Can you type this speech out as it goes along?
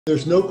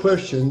There's no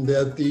question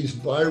that these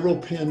viral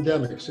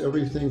pandemics,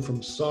 everything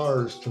from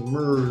SARS to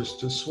MERS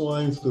to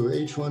swine flu,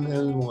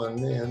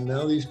 H1N1, and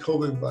now these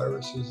COVID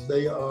viruses,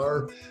 they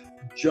are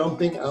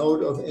jumping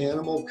out of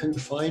animal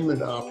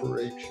confinement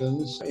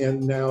operations and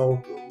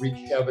now wreak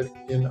havoc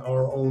in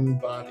our own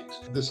bodies.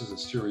 This is a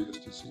serious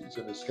disease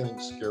and it's getting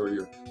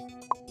scarier.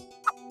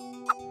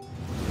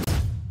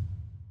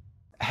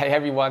 Hey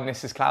everyone,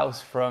 this is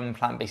Klaus from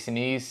Plant-Based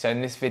News. So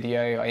in this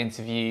video, I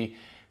interview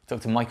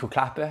Dr. Michael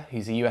Klaper,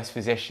 who's a US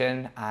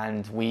physician,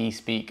 and we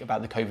speak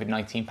about the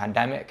COVID-19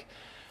 pandemic.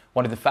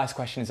 One of the first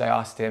questions I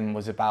asked him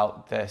was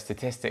about the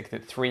statistic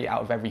that 3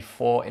 out of every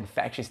 4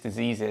 infectious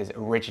diseases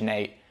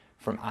originate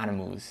from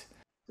animals.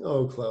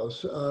 Oh,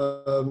 Klaus,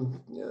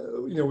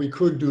 we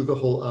could do the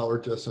whole hour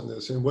just on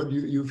this, and what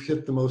you've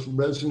hit the most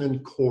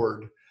resonant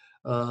chord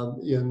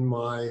in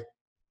my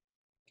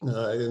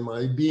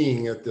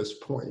being at this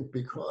point,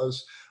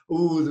 because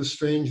the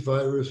strange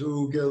virus,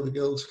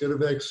 let's get a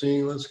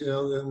vaccine,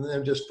 and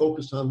I'm just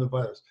focused on the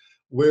virus.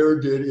 Where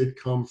did it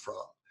come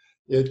from?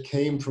 It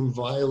came from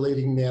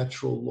violating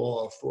natural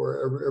law. For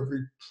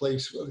every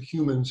place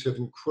humans have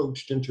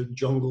encroached into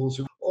jungles,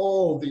 and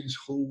all these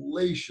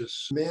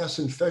hellacious mass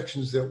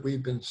infections that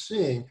we've been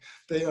seeing,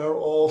 they are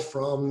all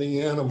from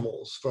the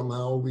animals, from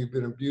how we've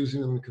been abusing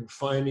them and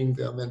confining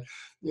them. And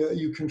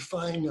you can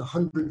find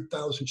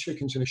 100,000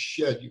 chickens in a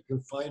shed. You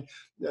can find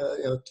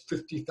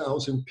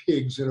 50,000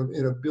 pigs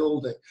in a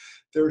building.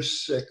 They're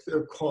sick,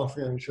 they're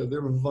coughing on each other,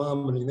 they're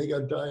vomiting, they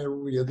got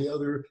diarrhea. The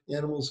other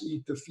animals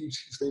eat the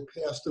feces, they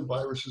pass the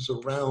viruses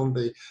around,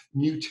 they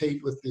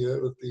mutate with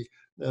the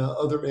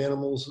other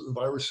animals, the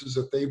viruses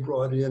that they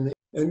brought in.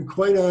 And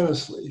quite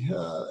honestly,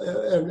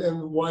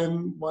 and why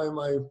am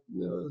I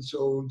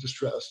so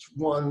distressed?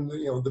 One,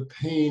 the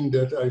pain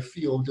that I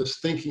feel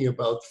just thinking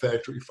about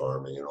factory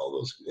farming and all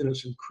those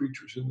innocent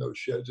creatures in those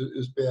sheds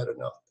is bad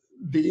enough.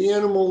 The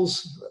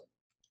animals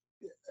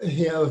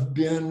have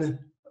been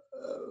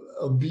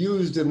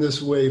abused in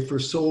this way for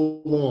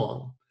so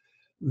long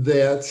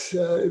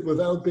that,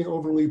 without being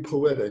overly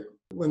poetic,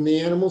 when the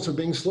animals are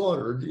being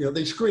slaughtered,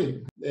 they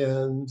scream,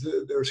 and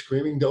they're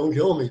screaming, "Don't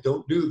kill me!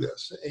 Don't do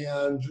this!"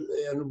 And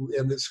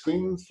the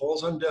scream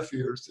falls on deaf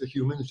ears. The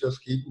humans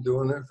just keep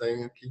doing their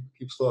thing and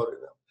keep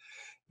slaughtering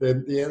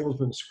them. The animals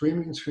have been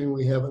screaming and screaming.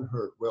 We haven't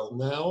heard. Well,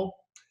 now,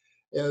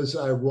 as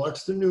I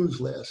watched the news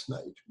last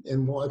night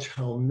and watched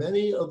how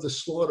many of the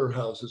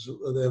slaughterhouses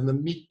and the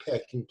meat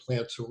packing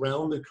plants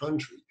around the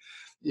country,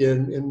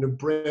 in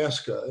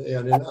Nebraska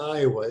and in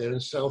Iowa and in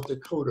South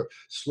Dakota,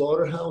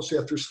 slaughterhouse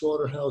after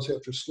slaughterhouse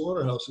after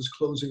slaughterhouse is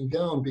closing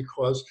down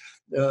because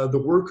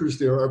the workers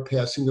there are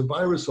passing the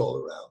virus all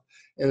around.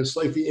 And it's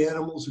like the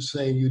animals are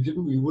saying,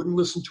 you wouldn't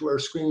listen to our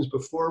screams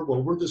before.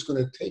 Well, we're just going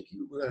to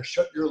we're going to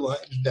shut your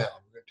lives down.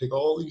 We're going to take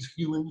all these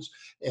humans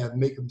and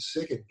make them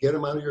sick and get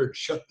them out of here and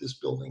shut this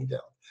building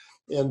down.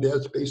 And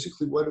that's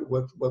basically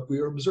what we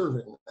are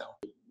observing now.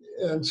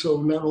 And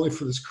so not only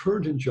for this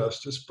current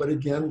injustice, but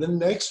again, the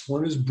next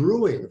one is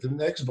brewing. The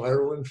next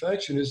viral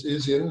infection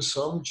is in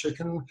some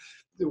chicken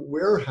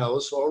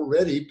warehouse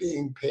already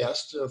being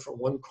passed from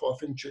one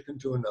coughing chicken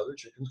to another.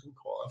 Chickens can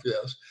cough,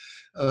 yes.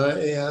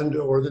 Then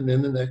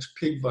the next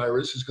pig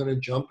virus is going to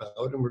jump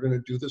out, and we're going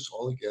to do this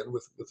all again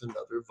with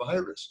another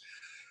virus.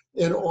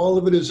 And all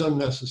of it is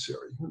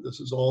unnecessary. This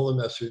is all a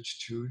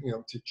message to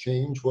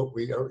change what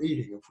we are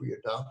eating. If we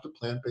adopt a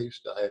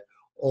plant-based diet,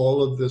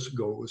 all of this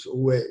goes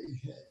away.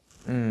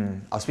 I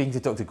was speaking to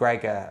Dr.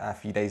 Greg a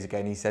few days ago,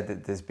 and he said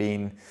that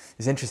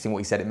it's interesting what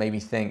he said. It made me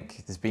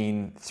think there's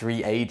been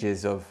 3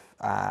 ages of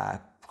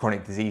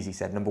chronic disease. He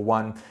said, number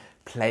 1,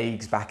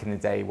 plagues back in the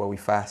day when we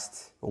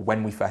first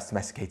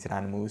domesticated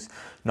animals.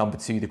 Number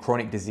 2, the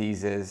chronic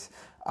diseases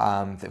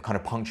that kind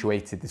of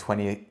punctuated the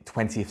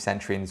 20th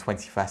century and the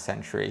 21st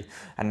century.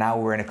 And now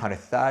we're in a kind of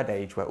 3rd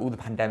age where all the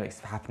pandemics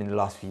that have happened in the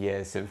last few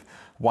years have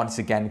once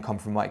again come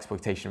from my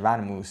exploitation of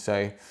animals.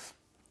 So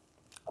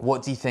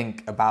what do you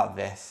think about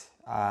this?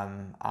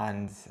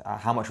 And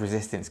how much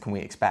resistance can we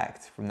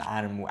expect from the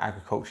animal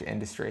agriculture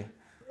industry?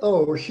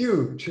 Oh,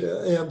 huge!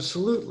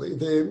 Absolutely.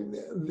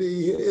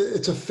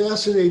 It's a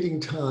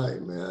fascinating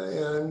time,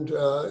 and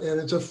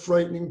it's a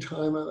frightening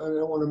time. I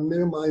don't want to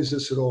minimize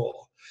this at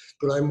all,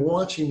 but I'm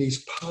watching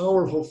these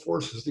powerful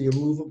forces, the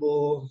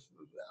immovable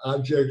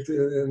object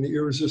and the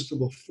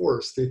irresistible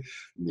force.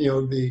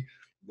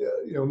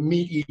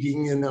 Meat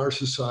eating in our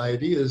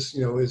society is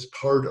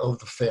part of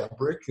the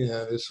fabric, and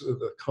it's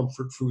the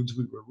comfort foods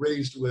we were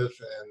raised with,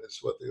 and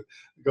it's what the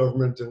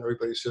government and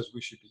everybody says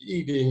we should be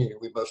eating.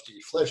 And we must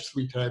eat flesh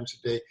 3 times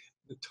a day.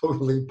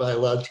 Totally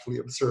biologically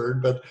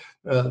absurd, but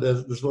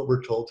that's what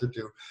we're told to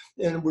do.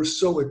 And we're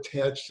so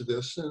attached to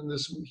this, and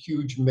this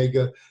huge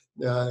mega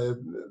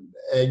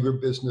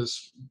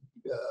agribusiness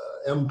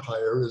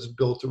empire is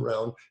built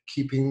around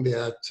keeping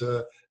that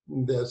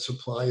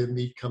supply of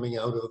meat coming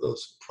out of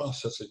those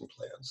processing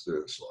plants,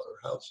 the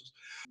slaughterhouses.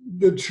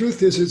 The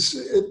truth is,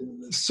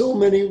 so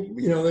many,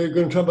 they're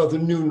going to talk about the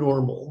new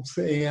normal,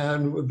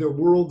 and the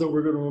world that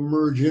we're going to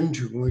emerge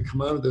into when we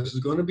come out of this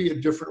is going to be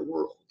a different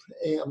world.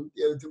 And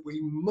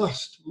we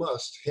must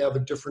have a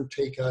different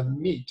take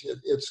on meat. Uh,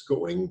 it's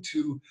going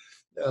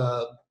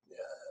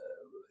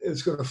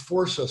to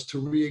force us to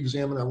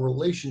re-examine our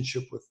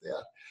relationship with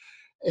that.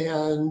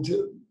 And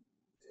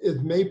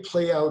it may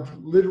play out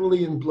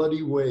literally in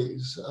bloody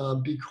ways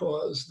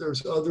because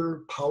there's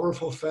other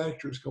powerful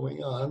factors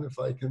going on, if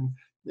I can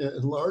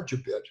enlarge a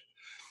bit.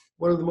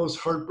 One of the most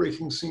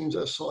heartbreaking scenes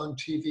I saw on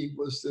TV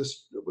was a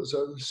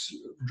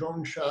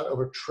drone shot of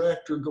a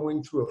tractor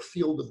going through a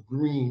field of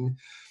green,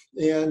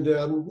 and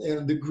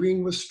the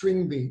green was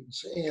string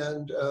beans,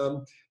 and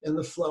the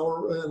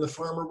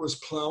farmer was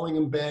plowing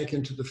them back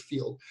into the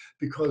field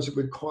because it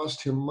would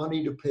cost him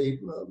money to pay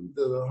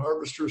the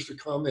harvesters to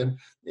come and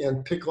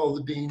pick all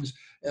the beans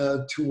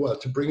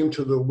to bring them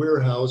to the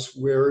warehouse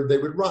where they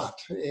would rot,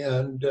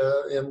 and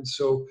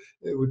so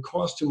it would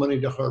cost him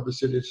money to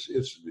harvest it.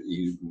 It's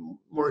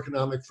more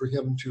economic for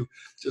him to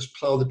just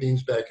plow the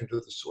beans back into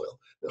the soil.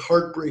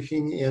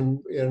 Heartbreaking, and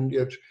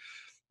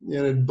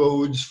it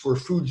bodes for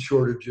food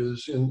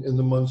shortages in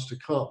the months to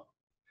come.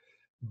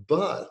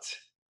 But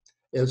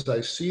as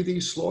I see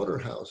these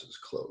slaughterhouses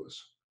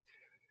close,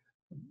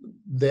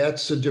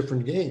 that's a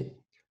different game,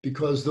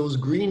 because those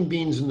green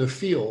beans in the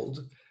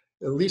field,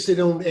 at least they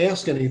don't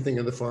ask anything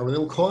of the farmer. They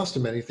don't cost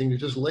them anything to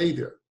just lay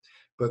there.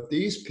 But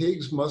these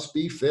pigs must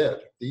be fed.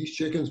 These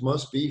chickens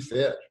must be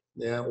fed.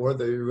 Yeah, or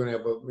they're going to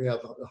have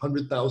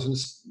 100,000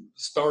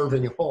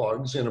 starving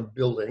hogs in a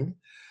building.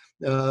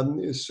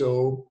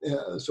 So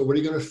what are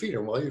you going to feed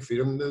them? Well, you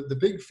feed them the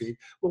big feed.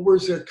 Well,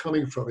 where's that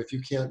coming from if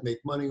you can't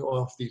make money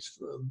off these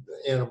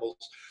animals?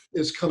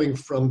 It's coming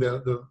from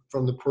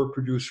the pork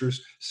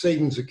producer's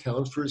savings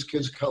accounts for his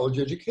kids' college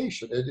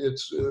education.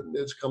 It's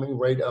coming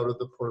right out of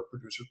the pork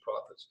producer's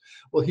profits.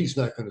 Well, he's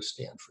not going to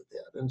stand for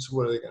that. And so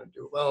what are they going to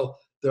do? Well,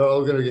 they're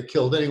all going to get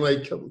killed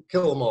anyway.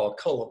 Kill them all.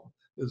 Cull them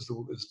is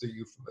the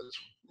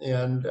euphemism.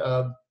 And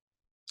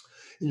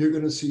you're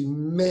going to see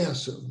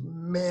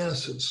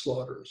massive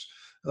slaughters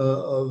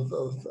of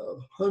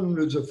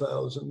hundreds of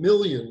thousands,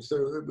 millions.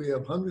 We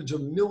have hundreds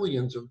of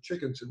millions of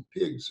chickens and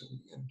pigs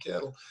and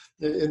cattle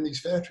in these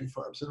factory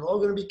farms. They're all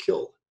going to be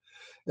killed.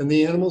 And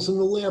the animals in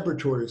the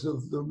laboratories,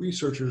 the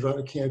researchers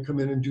can't come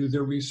in and do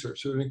their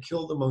research. They're going to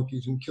kill the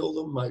monkeys and kill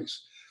the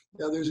mice.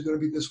 Now there's going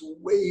to be this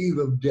wave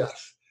of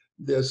death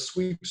that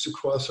sweeps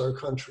across our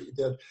country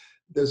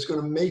that's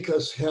going to make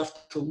us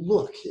have to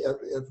look at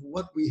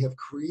what we have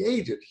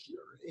created here,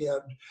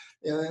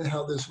 and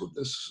how this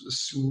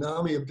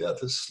tsunami of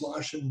death is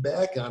sloshing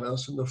back on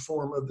us in the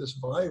form of this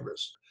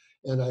virus.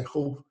 And I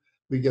hope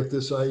we get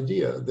this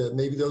idea that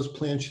maybe those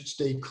plants should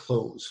stay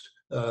closed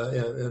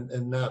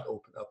and not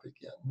open up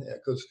again,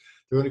 because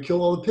they're going to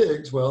kill all the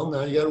pigs. Well,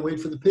 now you got to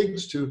wait for the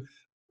pigs to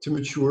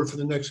mature for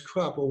the next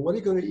crop. Well, what are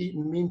you going to eat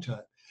in the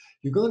meantime?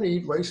 You're going to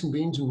eat rice and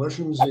beans and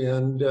mushrooms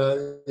and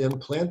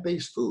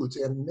plant-based foods.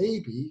 And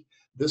maybe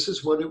this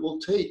is what it will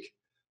take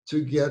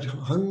to get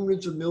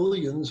hundreds of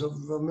millions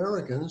of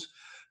Americans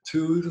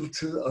to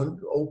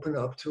open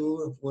up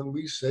to, when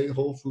we say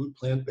whole food,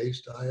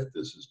 plant-based diet.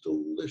 This is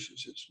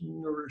delicious. It's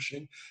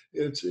nourishing.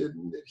 It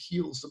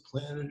heals the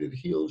planet. It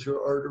heals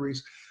your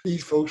arteries.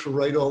 These folks were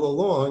right all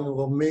along.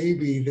 Well,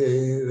 maybe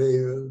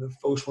the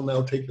folks will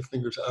now take the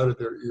fingers out of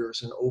their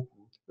ears and open.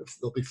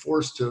 They'll be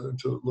forced to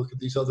look at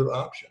these other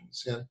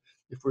options. And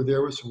if we're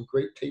there with some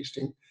great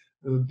tasting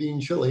bean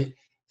chili,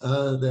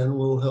 then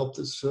we'll help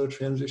this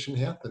transition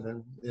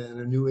happen, and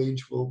a new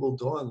age will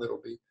dawn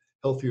that'll be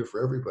healthier for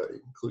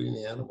everybody, including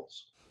the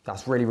animals.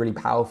 That's really, really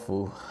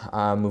powerful.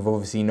 We've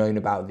obviously known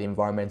about the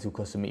environmental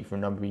cost of meat for a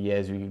number of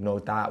years. We've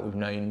ignored that. We've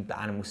known the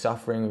animal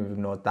suffering. We've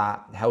ignored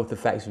that. Health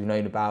effects we've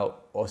known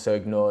about, also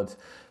ignored.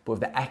 But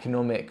with the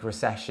economic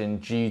recession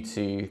due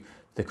to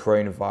the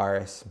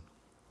coronavirus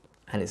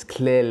and its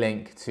clear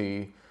link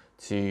to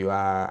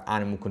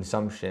animal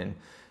consumption,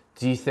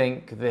 do you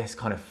think this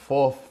kind of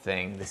fourth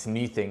thing, this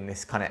new thing,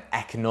 this kind of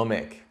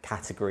economic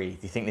category, do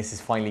you think this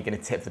is finally going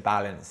to tip the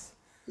balance?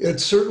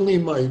 It certainly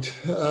might.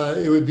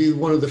 It would be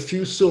one of the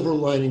few silver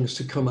linings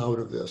to come out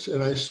of this,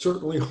 and I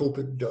certainly hope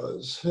it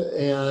does.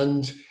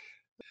 And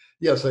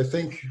yes, I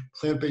think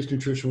plant-based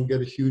nutrition will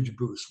get a huge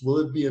boost. Will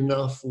it be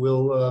enough?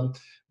 Will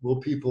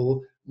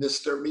people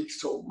miss their meat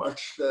so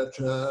much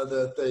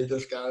that they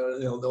just got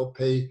they'll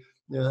pay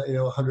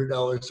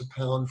 $100 a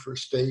pound for a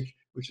steak,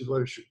 which is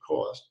what it should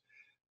cost?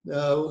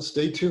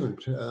 Stay tuned.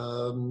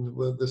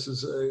 This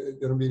is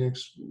going to be a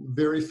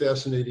very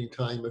fascinating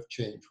time of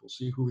change. We'll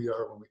see who we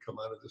are when we come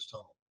out of this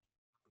tunnel.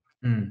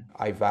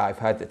 I've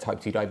heard that type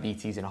 2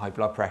 diabetes and high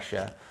blood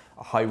pressure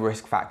are high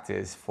risk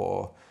factors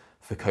for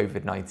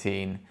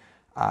COVID-19,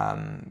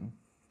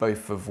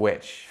 both of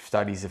which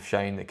studies have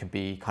shown that can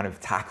be kind of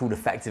tackled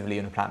effectively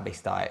on a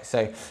plant-based diet.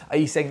 So are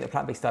you saying that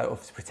plant-based diet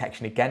offers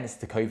protection against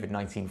the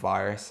COVID-19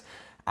 virus?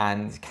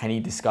 And can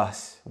you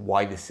discuss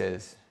why this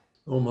is?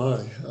 Oh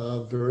my,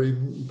 very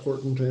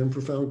important and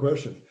profound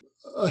question.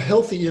 A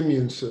healthy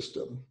immune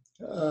system.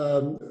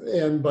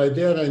 And by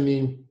that I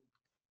mean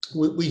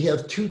we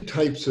have two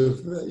types of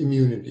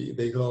immunity.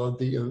 They call it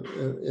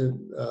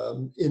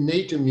the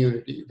innate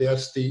immunity.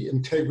 That's the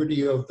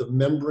integrity of the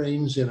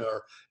membranes in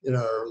our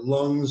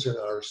lungs, in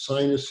our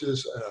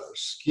sinuses, in our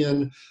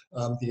skin,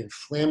 the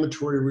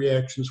inflammatory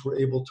reactions we're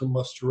able to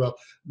muster up,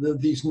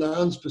 these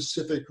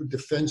non-specific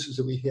defenses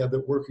that we have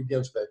that work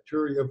against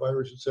bacteria,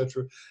 virus,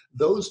 etc.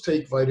 Those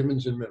take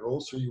vitamins and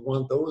minerals, so you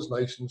want those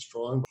nice and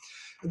strong.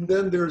 And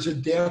then there's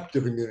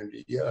adaptive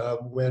immunity.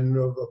 When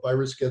a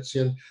virus gets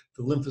in,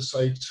 the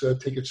lymphocytes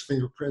take its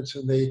fingerprints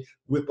and they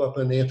whip up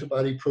an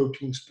antibody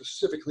protein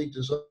specifically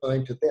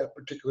designed to that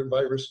particular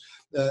virus,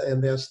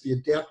 and that's the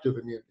adaptive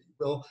immunity.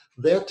 Well,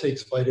 that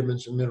takes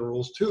vitamins and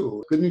minerals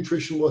too. Good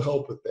nutrition will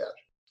help with that.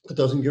 It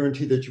doesn't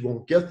guarantee that you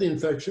won't get the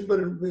infection, but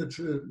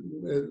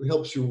it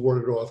helps you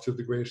ward it off to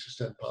the greatest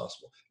extent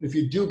possible. If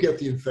you do get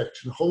the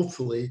infection,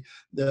 hopefully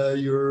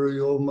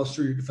you'll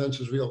muster your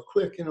defenses real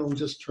quick, and it'll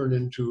just turn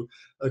into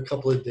a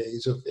couple of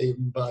days of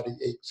body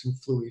aches and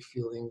flu-y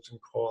feelings and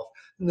cough,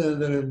 and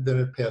then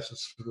it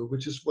passes through,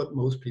 which is what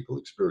most people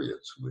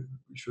experience. We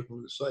shouldn't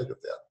lose sight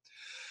of that.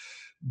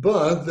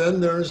 But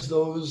then there's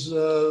those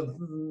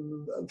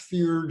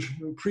feared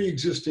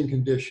pre-existing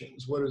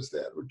conditions. What is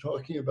that? We're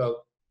talking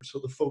about, so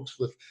the folks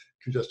with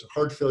congestive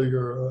heart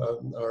failure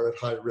are at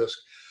high risk.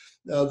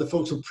 The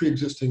folks with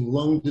pre-existing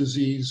lung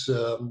disease,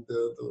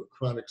 the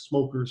chronic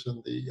smokers,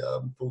 and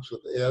the folks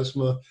with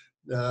asthma,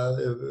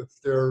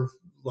 if their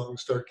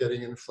lungs start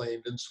getting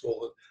inflamed and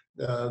swollen,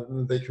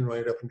 they can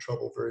wind up in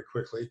trouble very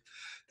quickly.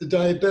 The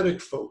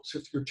diabetic folks,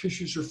 if your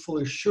tissues are full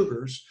of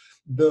sugars,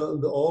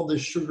 all the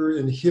sugar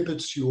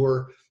inhibits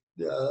your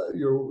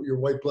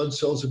white blood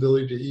cells'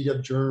 ability to eat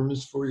up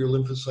germs, for your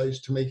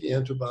lymphocytes to make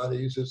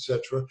antibodies,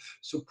 etc.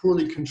 So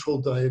poorly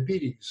controlled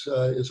diabetes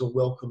is a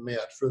welcome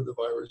mat for the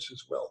virus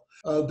as well.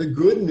 The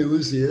good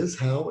news is,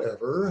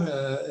 however,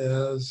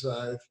 as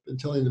I've been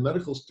telling the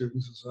medical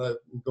students as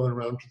I've been going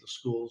around to the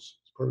schools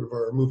as part of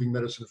our Moving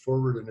Medicine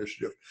Forward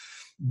initiative,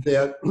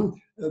 that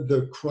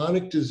the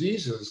chronic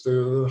diseases,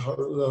 the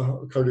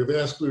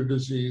cardiovascular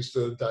disease,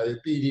 the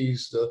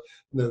diabetes,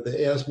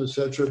 the asthma,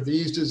 etc.,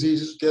 these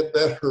diseases get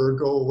better or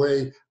go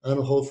away on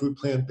a whole food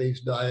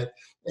plant-based diet.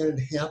 And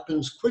it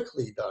happens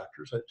quickly,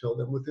 doctors, I tell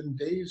them, within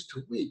days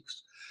to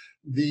weeks.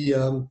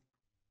 The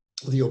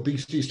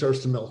obesity starts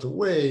to melt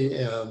away,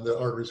 and the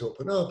arteries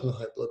open up, and the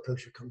high blood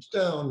pressure comes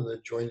down, and the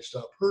joints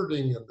stop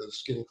hurting, and the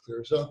skin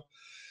clears up.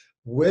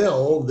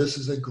 Well, this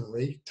is a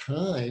great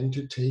time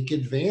to take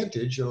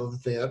advantage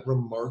of that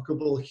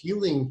remarkable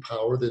healing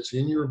power that's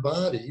in your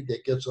body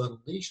that gets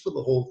unleashed with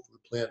a whole food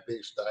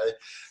plant-based diet.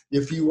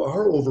 If you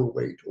are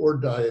overweight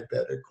or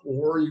diabetic,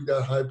 or you've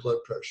got high blood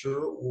pressure,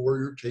 or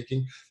you're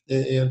taking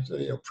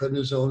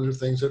prednisone or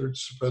things that are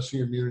suppressing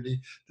your immunity,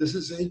 this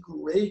is a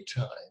great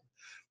time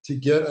to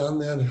get on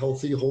that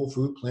healthy whole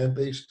food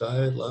plant-based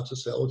diet, lots of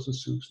salads and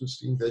soups and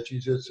steamed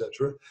veggies,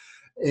 etc.,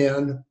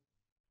 and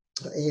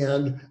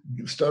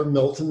start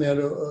melting that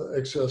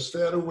excess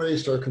fat away,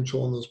 start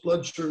controlling those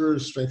blood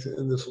sugars, strengthen,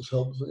 and this will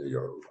help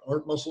your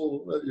heart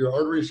muscle, your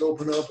arteries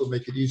open up, it'll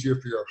make it easier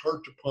for your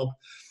heart to pump.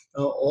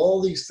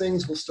 All these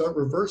things will start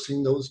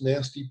reversing those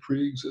nasty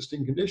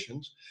pre-existing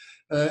conditions,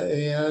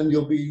 and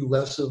you'll be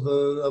less of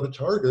a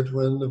target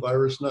when the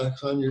virus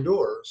knocks on your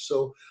door.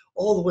 So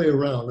all the way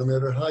around, no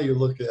matter how you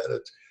look at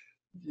it,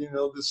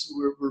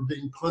 we're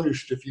being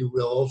punished, if you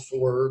will,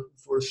 for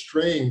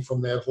straying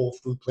from that whole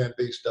food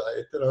plant-based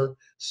diet that our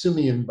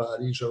simian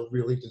bodies are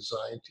really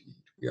designed to eat.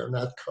 We are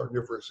not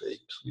carnivorous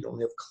apes. We don't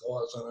have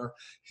claws on our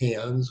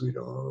hands. We've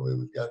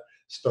got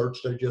starch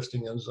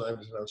digesting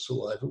enzymes in our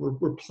saliva.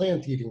 We're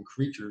plant-eating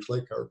creatures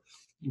like our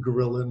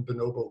gorilla and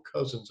bonobo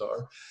cousins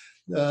are.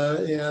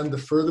 And the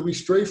further we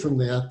stray from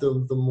that,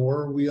 the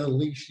more we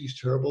unleash these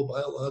terrible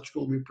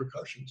biological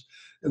repercussions.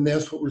 And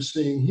that's what we're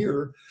seeing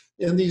here.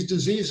 And these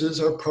diseases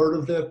are part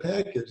of that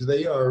package.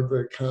 They are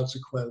the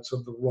consequence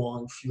of the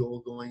wrong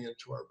fuel going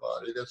into our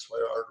body. That's why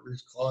our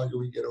arteries clog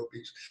and we get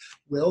obese.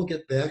 Well,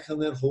 get back on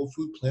that whole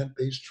food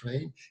plant-based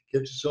train,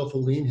 get yourself a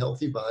lean,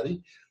 healthy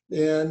body,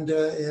 and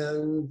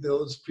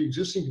those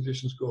pre-existing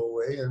conditions go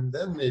away. And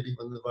then maybe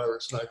when the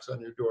virus knocks on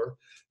your door,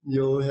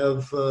 you'll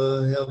have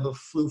a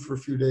flu for a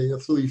few days, a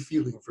flu-y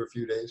feeling for a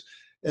few days,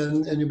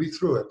 and you'll be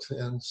through it.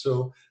 And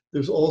so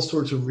there's all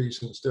sorts of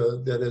reasons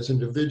that as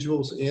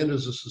individuals and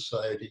as a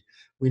society,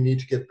 we need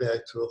to get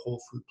back to a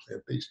whole food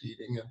plant-based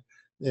eating.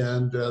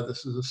 And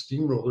this is a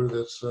steamroller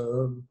that's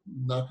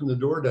knocking the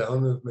door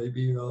down and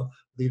maybe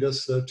lead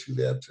us to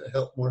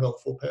that more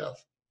helpful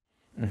path.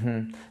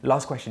 Mm-hmm.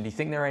 Last question, do you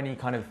think there are any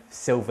kind of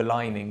silver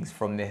linings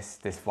from this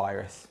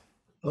virus?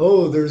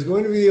 Oh, there's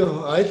going to be,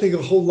 I think,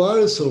 a whole lot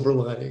of silver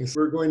linings.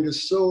 We're going to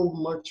so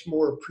much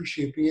more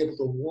appreciate being able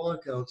to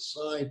walk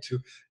outside, to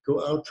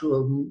go out to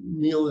a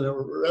meal in a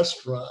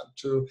restaurant,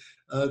 to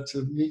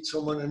meet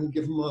someone and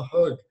give them a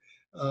hug.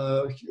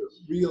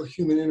 Real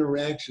human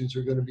interactions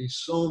are going to be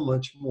so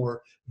much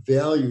more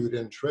valued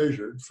and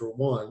treasured, for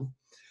one.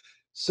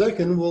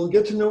 Second, we'll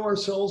get to know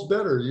ourselves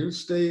better. You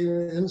stay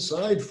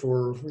inside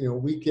for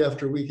week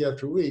after week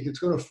after week. It's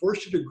going to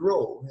force you to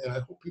grow, and I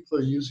hope people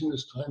are using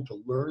this time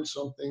to learn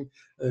something,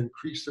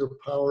 increase their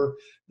power,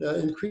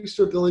 increase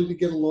their ability to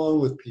get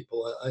along with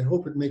people. I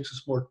hope it makes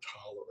us more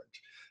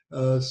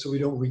tolerant, so we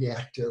don't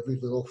react to every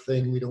little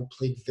thing. We don't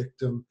play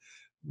victim.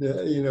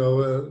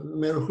 No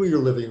matter who you're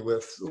living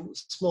with,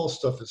 small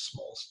stuff is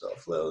small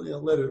stuff. Well,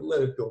 let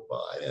it go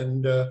by.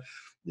 And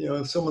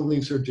if someone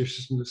leaves their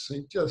dishes in the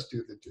sink, just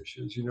do the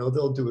dishes.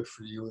 They'll do it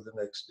for you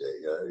the next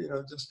day.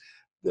 Just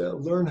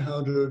learn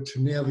how to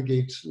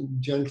navigate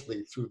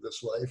gently through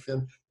this life,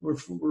 and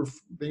we're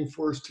being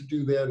forced to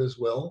do that as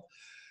well.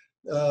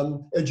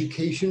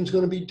 Education is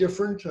going to be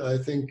different. I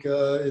think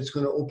it's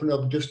going to open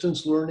up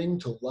distance learning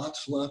to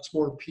lots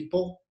more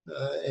people,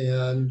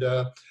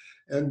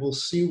 and we'll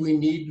see we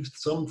need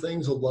some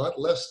things a lot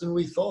less than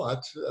we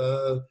thought.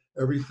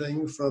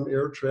 Everything from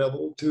air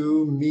travel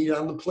to meat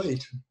on the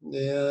plate,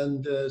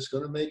 and it's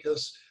going to make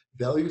us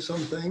value some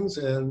things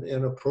and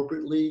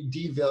appropriately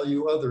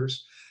devalue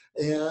others.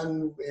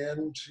 And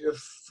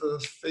if the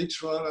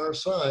fates are on our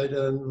side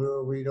and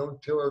we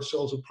don't tear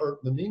ourselves apart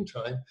in the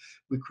meantime,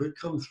 we could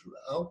come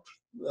out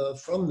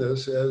from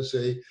this as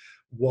a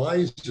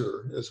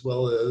wiser as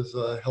well as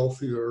a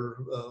healthier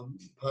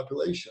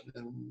population.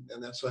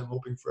 And that's what I'm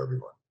hoping for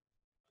everyone.